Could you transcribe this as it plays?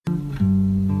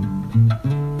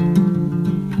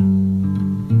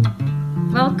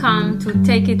Welcome to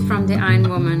Take It from the Iron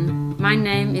Woman. My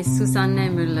name is Susanne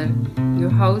Müller, your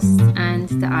host and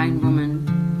the Iron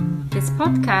Woman. This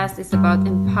podcast is about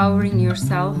empowering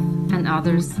yourself and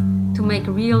others to make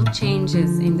real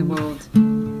changes in the world.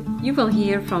 You will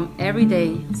hear from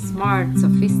everyday, smart,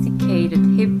 sophisticated,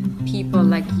 hip people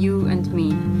like you and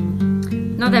me.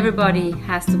 Not everybody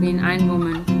has to be an Iron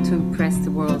Woman to impress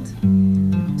the world.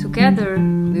 Together,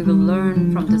 we will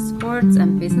learn from the sports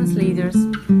and business leaders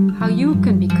how you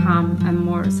can become a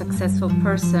more successful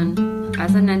person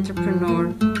as an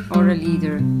entrepreneur or a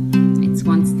leader. It's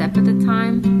one step at a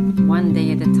time, one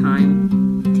day at a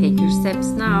time. Take your steps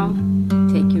now.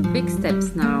 Take your big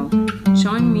steps now.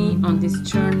 Join me on this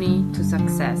journey to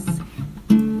success.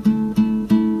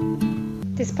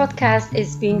 This podcast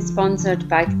is being sponsored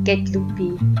by Get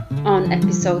Loopy. On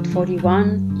episode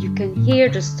 41, you can hear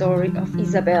the story of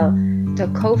Isabel, the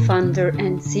co-founder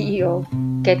and CEO.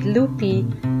 Get Loopy,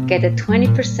 get a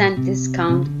 20%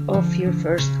 discount off your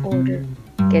first order.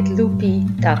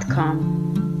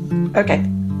 GetLoopy.com. Okay.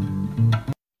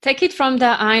 Take it from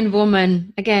the Iron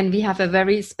Woman. Again, we have a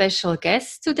very special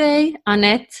guest today.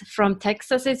 Annette from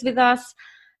Texas is with us.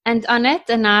 And Annette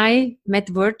and I met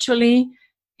virtually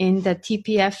in the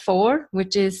TPF4,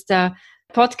 which is the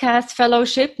podcast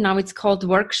fellowship. Now it's called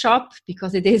workshop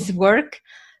because it is work.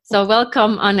 So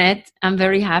welcome, Annette. I'm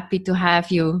very happy to have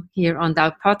you here on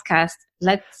our podcast.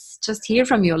 Let's just hear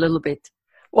from you a little bit.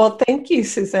 Well, thank you,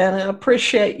 Susanna. I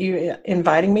appreciate you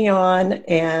inviting me on,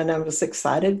 and I was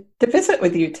excited to visit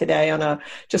with you today on a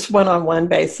just one-on-one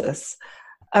basis.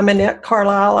 I'm Annette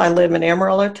Carlisle. I live in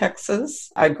Amarillo,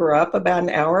 Texas. I grew up about an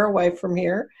hour away from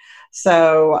here,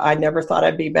 so I never thought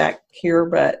I'd be back here.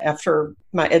 But after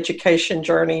my education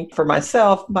journey for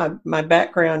myself, my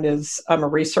background is I'm a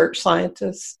research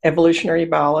scientist, evolutionary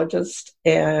biologist,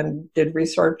 and did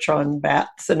research on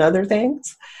bats and other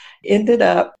things. Ended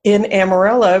up in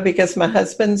Amarillo because my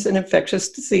husband's an infectious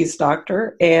disease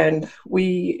doctor, and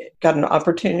we got an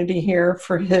opportunity here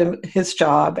for his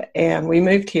job, and we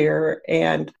moved here,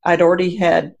 and I'd already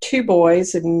had 2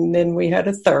 boys, and then we had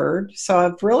a third. So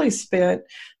I've really spent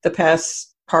the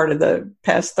past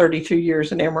 32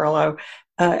 years in Amarillo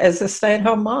as a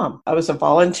stay-at-home mom. I was a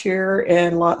volunteer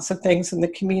in lots of things in the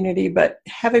community, but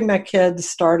having my kids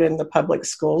start in the public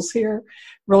schools here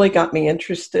really got me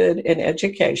interested in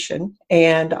education.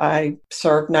 And I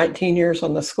served 19 years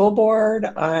on the school board.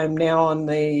 I'm now on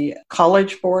the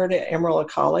college board at Amarillo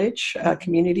College,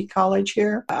 community college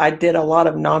here. I did a lot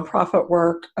of nonprofit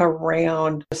work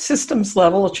around systems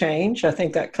level change. I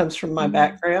think that comes from my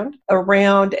background,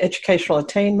 around educational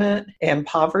attainment and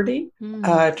poverty,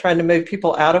 trying to move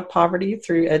people out of poverty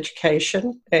through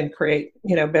education and create,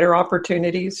 better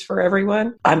opportunities for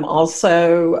everyone. I'm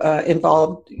also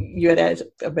involved, you had asked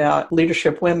about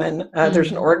Leadership Women.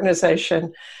 There's an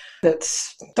organization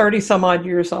that's 30 some odd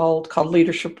years old called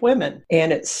Leadership Women.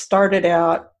 And it started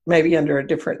out maybe under a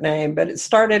different name, but it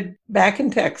started back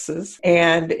in Texas,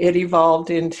 and it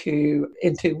evolved into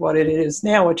what it is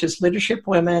now, which is Leadership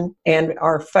Women. And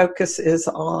our focus is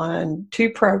on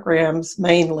 2 programs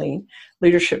mainly,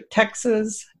 Leadership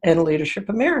Texas and Leadership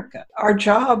America. Our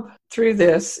job through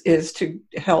this is to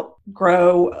help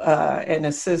grow and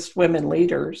assist women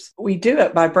leaders. We do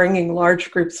it by bringing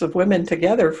large groups of women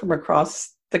together from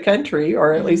across the country,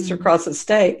 or at least across the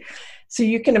state. So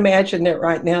you can imagine that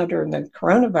right now during the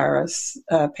coronavirus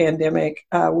pandemic,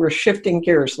 we're shifting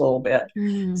gears a little bit.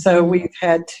 So we've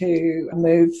had to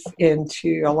move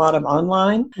into a lot of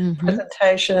online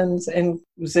presentations and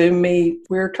Zoom meet.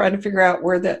 We're trying to figure out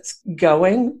where that's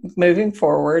going moving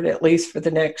forward, at least for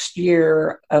the next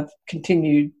year of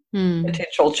continued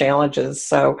potential challenges.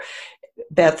 So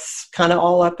that's kind of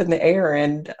all up in the air,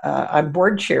 and I'm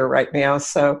board chair right now.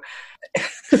 So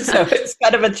it's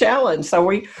kind of a challenge. So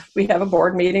we have a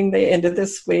board meeting the end of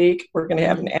this week. We're going to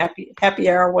have an happy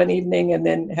hour one evening, and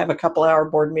then have a couple-hour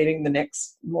board meeting the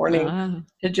next morning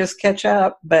to just catch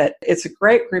up. But it's a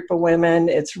great group of women.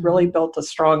 It's really built a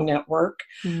strong network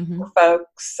for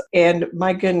folks. And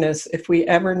my goodness, if we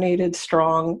ever needed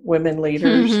strong women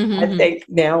leaders, I think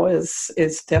now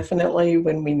is definitely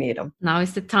when we need them. Now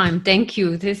is the time. Thank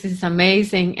you. This is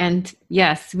amazing. And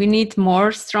yes, we need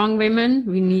more strong women.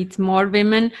 We need more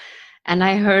women. And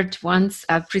I heard once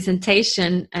a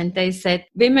presentation, and they said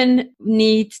women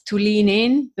need to lean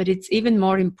in, but it's even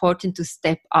more important to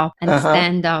step up and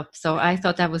stand up. So I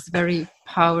thought that was very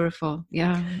powerful.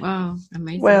 Yeah. Wow.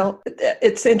 Amazing. Well,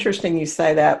 it's interesting you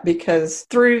say that, because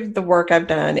through the work I've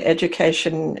done,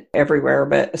 education everywhere,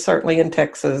 but certainly in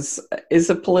Texas, is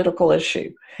a political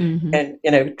issue. Mm-hmm.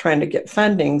 And, trying to get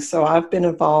funding. So I've been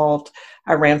involved.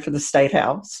 I ran for the state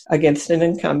house against an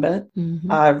incumbent.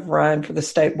 Mm-hmm. I've run for the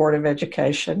state board of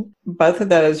education. Both of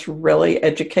those really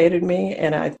educated me.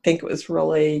 And I think it was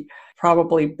really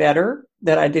probably better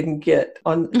that I didn't get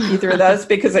on either of those,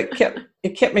 because it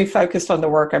kept me focused on the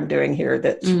work I'm doing here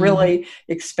that's really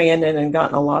expanded and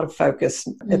gotten a lot of focus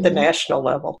at the national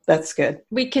level. That's good.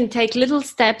 We can take little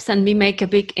steps and we make a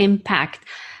big impact.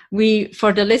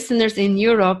 For the listeners in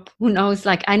Europe, who knows,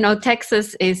 I know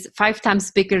Texas is 5 times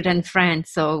bigger than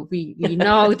France. So we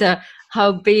know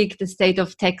how big the state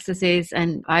of Texas is.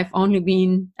 And I've only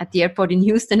been at the airport in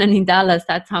Houston and in Dallas.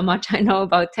 That's how much I know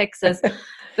about Texas,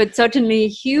 but certainly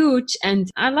huge. And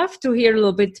I love to hear a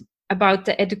little bit about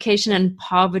the education and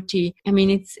poverty. I mean,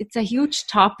 it's a huge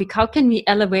topic. How can we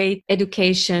elevate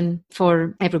education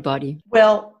for everybody?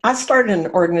 Well, I started an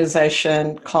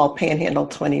organization called Panhandle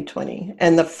 2020,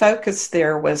 and the focus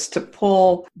there was to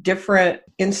pull different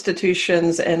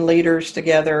institutions and leaders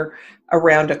together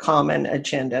around a common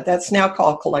agenda. That's now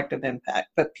called collective impact,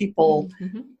 but we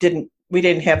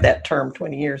didn't have that term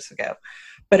 20 years ago.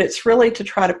 But it's really to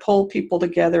try to pull people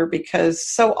together, because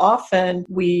so often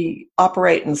we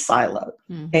operate in silo.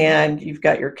 And you've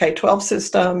got your K-12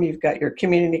 system, you've got your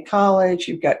community college,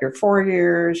 you've got your 4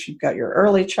 years, you've got your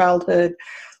early childhood.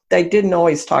 They didn't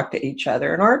always talk to each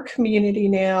other. In our community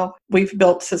now, we've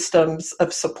built systems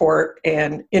of support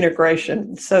and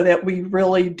integration so that we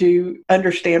really do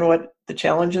understand what the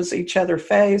challenges each other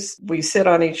face. We sit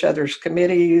on each other's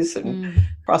committees and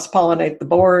cross-pollinate the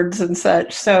boards and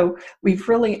such. So we've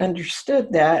really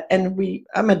understood that. And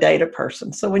I'm a data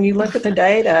person. So when you look at the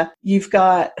data, you've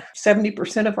got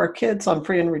 70% of our kids on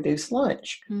free and reduced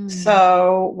lunch.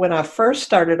 So when I first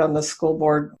started on the school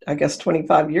board, I guess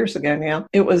 25 years ago now,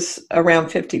 it was around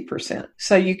 50%.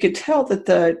 So you could tell that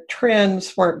the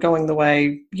trends weren't going the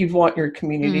way you'd want your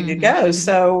community to go.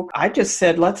 So I just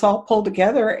said, let's all pull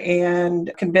together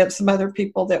and convince some other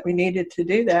people that we needed to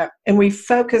do that. And we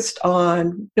focused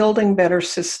on building better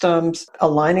systems,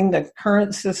 aligning the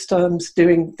current systems,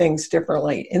 doing things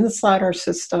differently inside our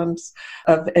systems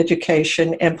of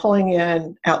education, and pulling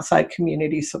in outside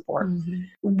community support.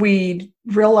 We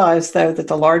realized, though, that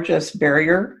the largest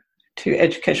barrier to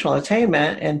educational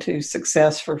attainment and to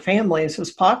success for families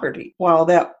was poverty. While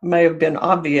that may have been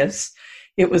obvious,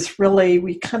 it was really,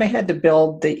 we kind of had to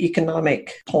build the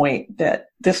economic point that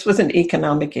this was an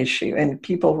economic issue, and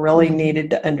people really needed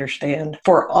to understand,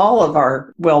 for all of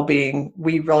our well-being,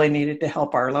 we really needed to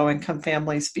help our low-income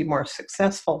families be more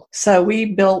successful. So we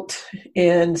built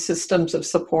in systems of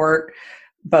support,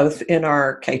 both in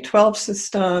our K-12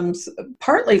 systems,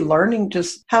 partly learning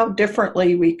just how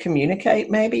differently we communicate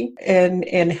maybe,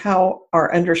 and how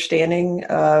our understanding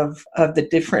of the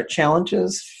different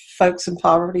challenges folks in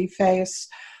poverty face.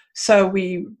 So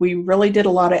we really did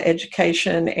a lot of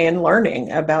education and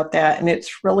learning about that. And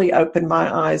it's really opened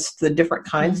my eyes to the different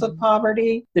kinds of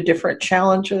poverty, the different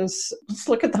challenges. Let's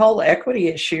look at the whole equity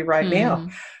issue right now.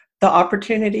 The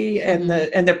opportunity and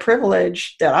the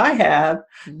privilege that I have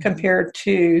compared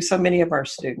to so many of our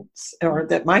students, or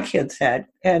that my kids had.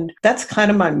 And that's kind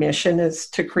of my mission, is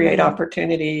to create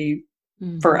opportunity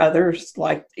for others,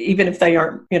 like even if they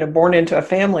aren't, born into a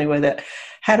family with it.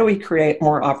 How do we create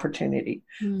more opportunity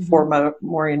for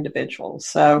more individuals?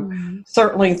 So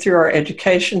certainly through our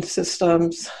education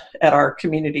systems at our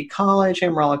community college,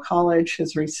 Amarillo College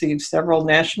has received several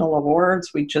national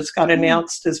awards. We just got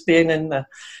announced as being in the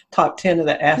top 10 of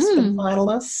the Aspen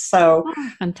finalists. So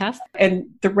fantastic. And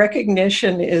the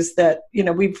recognition is that,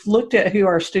 we've looked at who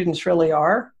our students really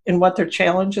are and what their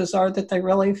challenges are that they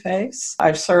really face.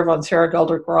 I serve on Sarah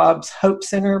Goldrick Robb's Hope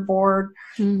Center board,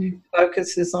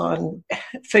 focuses on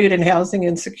food and housing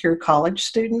insecure college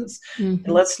students. And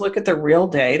let's look at the real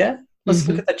data. Let's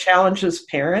look at the challenges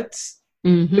parents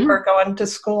who are going to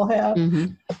school have.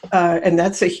 And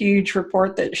that's a huge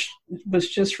report that was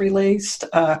just released.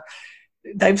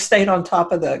 They've stayed on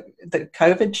top of the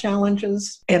COVID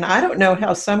challenges. And I don't know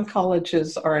how some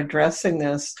colleges are addressing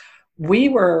this. We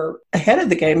were ahead of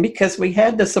the game because we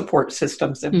had the support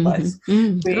systems in place.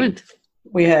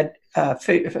 We had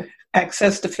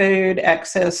access to food,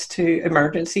 access to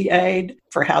emergency aid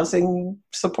for housing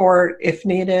support if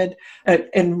needed,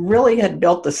 and really had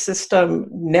built the system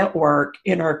network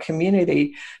in our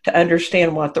community to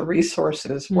understand what the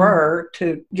resources were,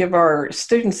 to give our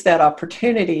students that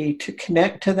opportunity to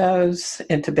connect to those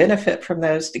and to benefit from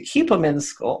those, to keep them in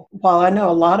school. While I know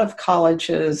a lot of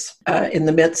colleges in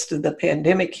the midst of the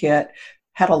pandemic hit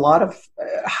had a lot of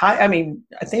I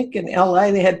think in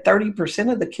LA they had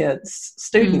 30% of the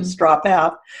students drop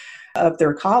out of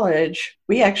their college.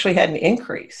 We actually had an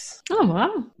increase. Oh,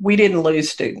 wow. We didn't lose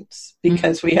students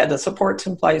because we had the supports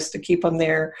in place to keep them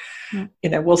there.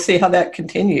 We'll see how that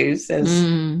continues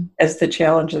as the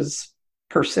challenges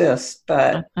persist.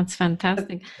 But that's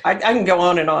fantastic. I can go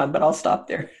on, but I'll stop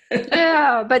there.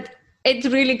 Yeah, but it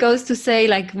really goes to say,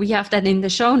 like, we have that in the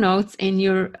show notes in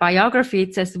your biography.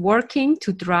 It says working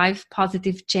to drive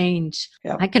positive change.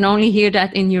 Yeah. I can only hear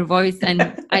that in your voice, and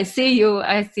I see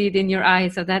it in your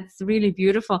eyes. So that's really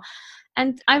beautiful.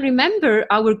 And I remember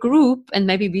our group, and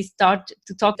maybe we start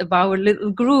to talk about our little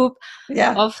group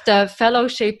of the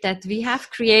fellowship that we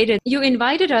have created. You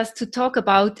invited us to talk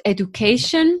about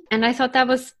education. And I thought that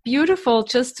was beautiful,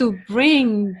 just to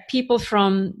bring people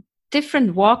from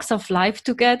different walks of life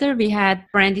together. We had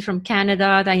Brandy from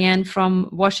Canada, Diane from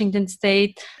Washington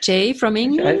State, Jay from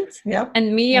England,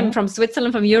 and me, I'm from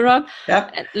Switzerland, from Europe,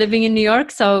 living in New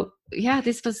York. So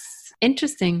this was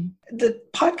interesting. The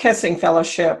podcasting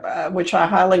fellowship, which I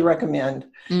highly recommend,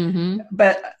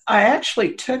 but I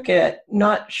actually took it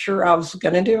not sure I was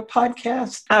going to do a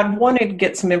podcast. I wanted to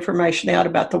get some information out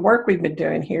about the work we've been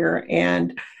doing here,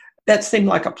 and that seemed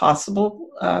like a possible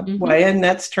way, and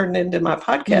that's turned into my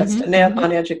podcast, Annette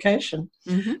on Education.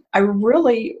 I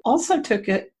really also took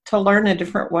it to learn a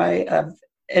different way of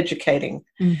educating.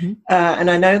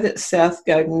 And I know that Seth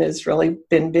Godin has really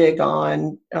been big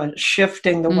on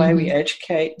shifting the way we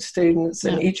educate students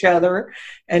and each other,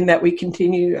 and that we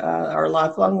continue our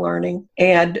lifelong learning.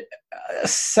 And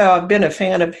so I've been a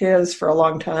fan of his for a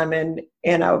long time, and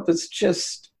I was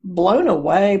just blown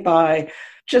away by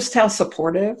just how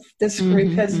supportive this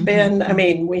group has been. I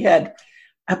mean,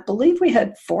 I believe we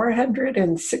had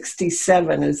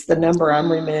 467 is the number I'm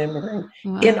remembering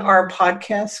in our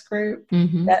podcast group,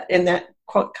 in that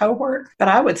cohort. But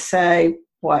I would say,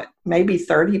 maybe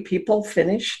 30 people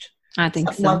finished? I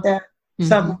think something like that.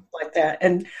 Something like that.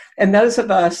 And those of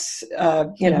us,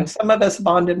 some of us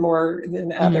bonded more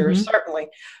than others, certainly.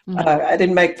 I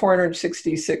didn't make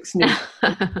 466 new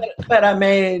but I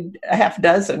made a half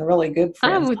dozen really good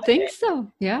friends. I would think so,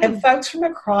 yeah. And folks from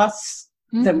across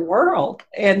the world.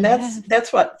 And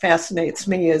that's what fascinates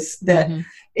me, is that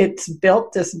it's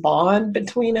built this bond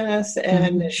between us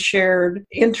and a shared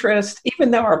interest, even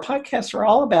though our podcasts are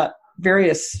all about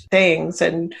various things,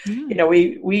 and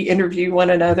we interview one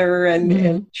another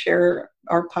and share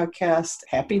our podcast.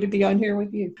 Happy to be on here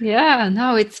with you.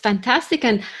 It's fantastic.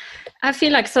 And I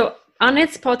feel like, so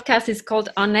Annette's podcast is called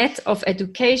Annette of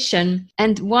Education,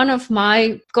 and one of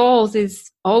my goals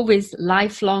is always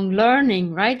lifelong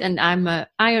learning, right? And I'm an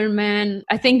Ironman.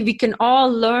 I think we can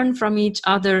all learn from each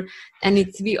other, and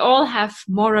we all have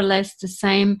more or less the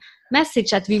same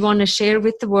message that we want to share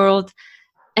with the world.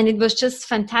 And it was just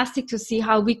fantastic to see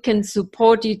how we can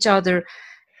support each other.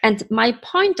 And my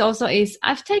point also is,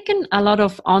 I've taken a lot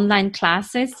of online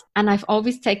classes, and I've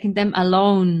always taken them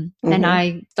alone. And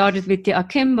I started with the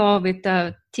Akimbo, with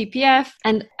the TPF,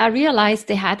 and I realized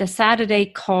they had a Saturday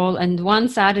call. And one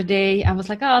Saturday I was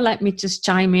like, let me just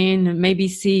chime in and maybe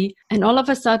see. And all of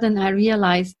a sudden I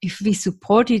realized, if we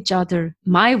support each other,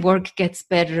 my work gets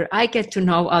better. I get to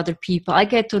know other people. I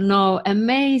get to know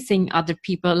amazing other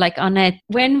people like Annette.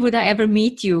 When would I ever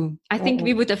meet you? I think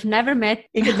we would have never met.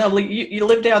 Even though you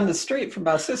live down the street from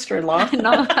my sister-in-law.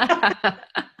 No.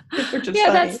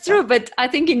 That's true. But I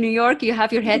think in New York, you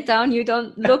have your head down, you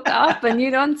don't look up and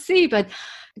you don't see. But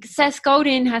Seth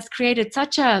Godin has created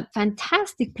such a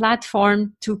fantastic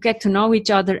platform to get to know each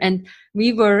other. And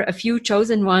we were a few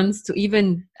chosen ones to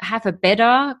even have a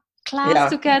beta class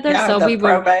together. So we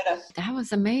were, that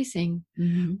was amazing.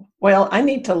 Well, I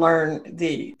need to learn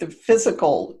the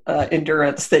physical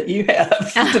endurance that you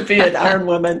have to be an Iron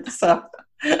Woman. So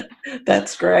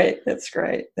that's great.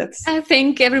 I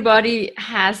think everybody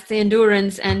has the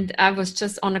endurance, and I was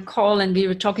just on a call and we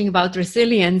were talking about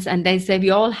resilience, and they say we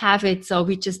all have it, so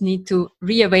we just need to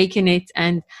reawaken it.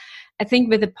 And I think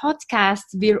with the podcast,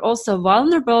 we're also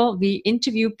vulnerable. We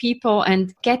interview people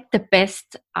and get the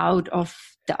best out of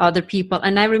the other people.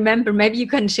 And I remember, maybe you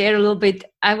can share a little bit.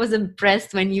 I was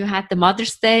impressed when you had the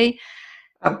Mother's Day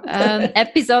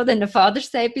episode and the Father's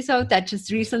Day episode that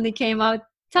just recently came out.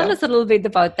 Tell us a little bit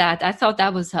about that. I thought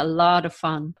that was a lot of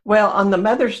fun. Well, on the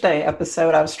Mother's Day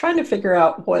episode, I was trying to figure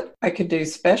out what I could do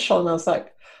special. And I was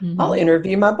like, I'll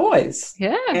interview my boys.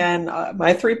 Yeah. And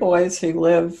my three boys who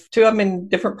live, two of them in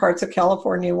different parts of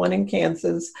California, one in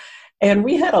Kansas. And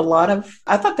we had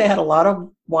I thought they had a lot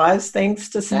of wise things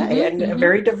to say and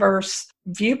very diverse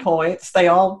viewpoints. They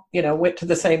all, went to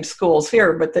the same schools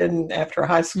here, but then after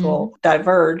high school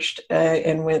diverged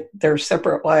and went their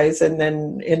separate ways and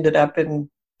then ended up in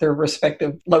their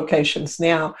respective locations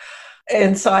now.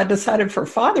 And so I decided for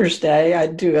Father's Day,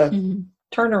 I'd do a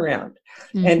turnaround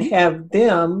and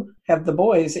have the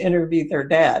boys interview their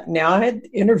dad. Now, I had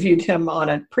interviewed him on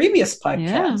a previous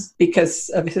podcast because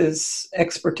of his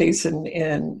expertise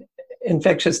in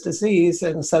infectious disease.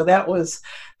 And so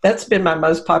that's been my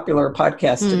most popular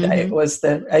podcast today. It was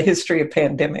a history of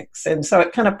pandemics. And so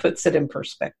it kind of puts it in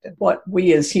perspective, what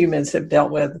we as humans have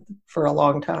dealt with for a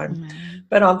long time.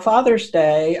 But on Father's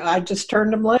Day, I just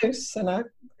turned them loose and I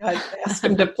asked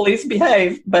them to please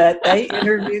behave, but they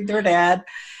interviewed their dad.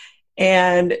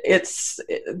 And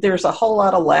there's a whole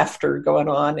lot of laughter going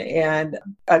on. And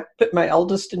I put my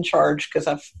oldest in charge because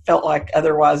I felt like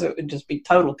otherwise it would just be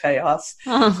total chaos.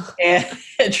 And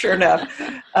sure enough,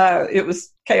 it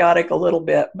was chaotic a little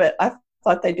bit, but I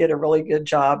thought they did a really good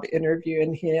job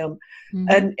interviewing him.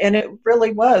 And it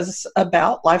really was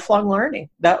about lifelong learning.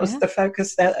 That was the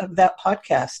focus of that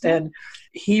podcast. And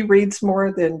he reads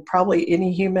more than probably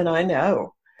any human I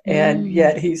know. And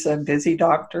yet he's a busy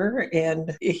doctor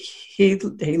and he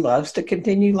loves to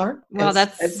continue learning. Well,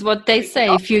 that's what they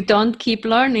say. If you don't keep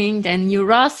learning, then you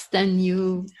rust and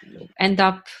you end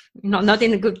up not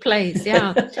in a good place.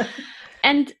 Yeah.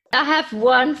 And I have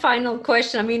one final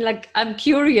question. I mean, I'm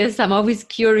curious. I'm always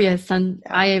curious. And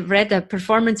I read a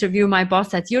performance review. My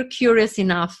boss said, "You're curious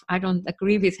enough." I don't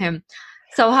agree with him.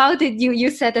 So how did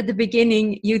you said at the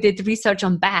beginning you did research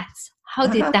on bats. How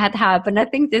did that happen? I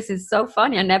think this is so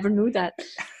funny. I never knew that.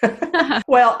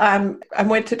 Well, I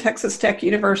went to Texas Tech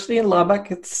University in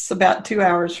Lubbock. It's about 2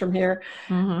 hours from here.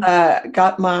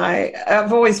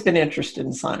 I've always been interested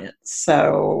in science.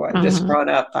 So just growing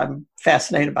up, I'm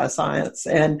fascinated by science.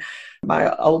 And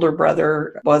my older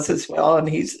brother was as well. And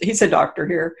he's a doctor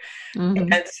here.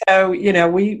 And so,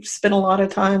 we spent a lot of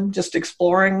time just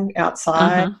exploring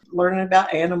outside, learning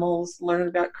about animals, learning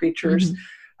about creatures.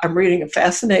 I'm reading a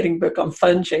fascinating book on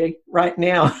fungi right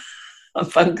now, on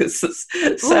funguses.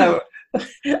 So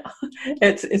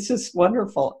it's just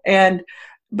wonderful.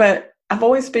 But I've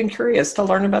always been curious to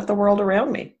learn about the world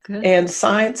around me. Good. And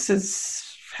science is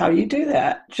how you do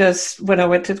that. Just when I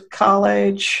went to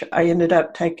college, I ended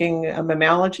up taking a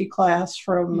mammalogy class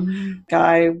from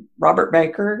guy Robert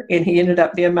Baker, and he ended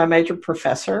up being my major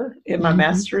professor in my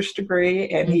master's degree,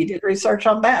 and he did research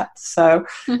on bats. So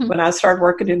when I started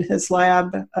working in his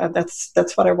lab,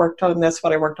 that's what I worked on. That's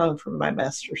what I worked on for my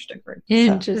master's degree.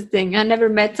 Interesting. So. I never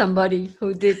met somebody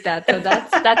who did that. So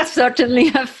that's certainly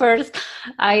a first.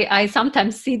 I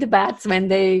sometimes see the bats when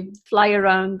they fly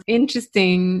around.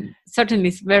 Interesting. Certainly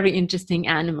very interesting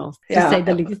animals, to say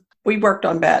the least. We worked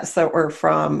on bats that were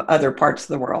from other parts of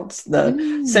the world,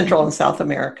 the Central and South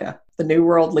America, the New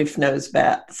World leaf-nosed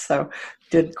bat. So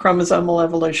did chromosomal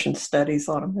evolution studies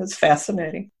on them. It's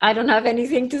fascinating. I don't have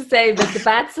anything to say, but the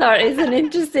bats is an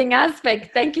interesting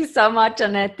aspect. Thank you so much,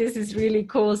 Annette. This is really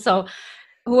cool. So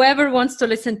whoever wants to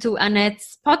listen to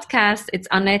Annette's podcast, it's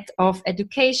Annette of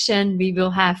Education. We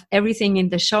will have everything in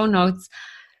the show notes.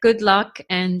 Good luck,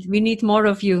 and we need more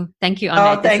of you. Thank you,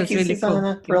 Annette. Oh, thank you, really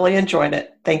Susanna. Cool. Really enjoyed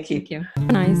it. Thank you. Thank you.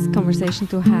 A nice conversation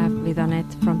to have with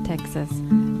Annette from Texas.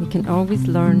 We can always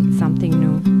learn something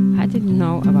new. I didn't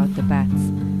know about the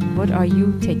bats. What are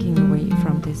you taking away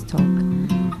from this talk?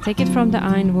 Take it from the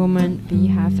Iron Woman. We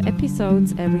have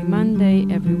episodes every Monday,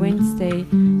 every Wednesday.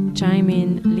 Chime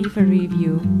in, leave a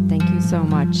review. Thank you so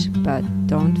much. But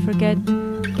don't forget,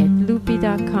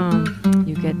 getloopy.com.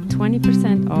 You get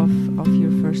 20% off of your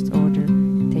first order.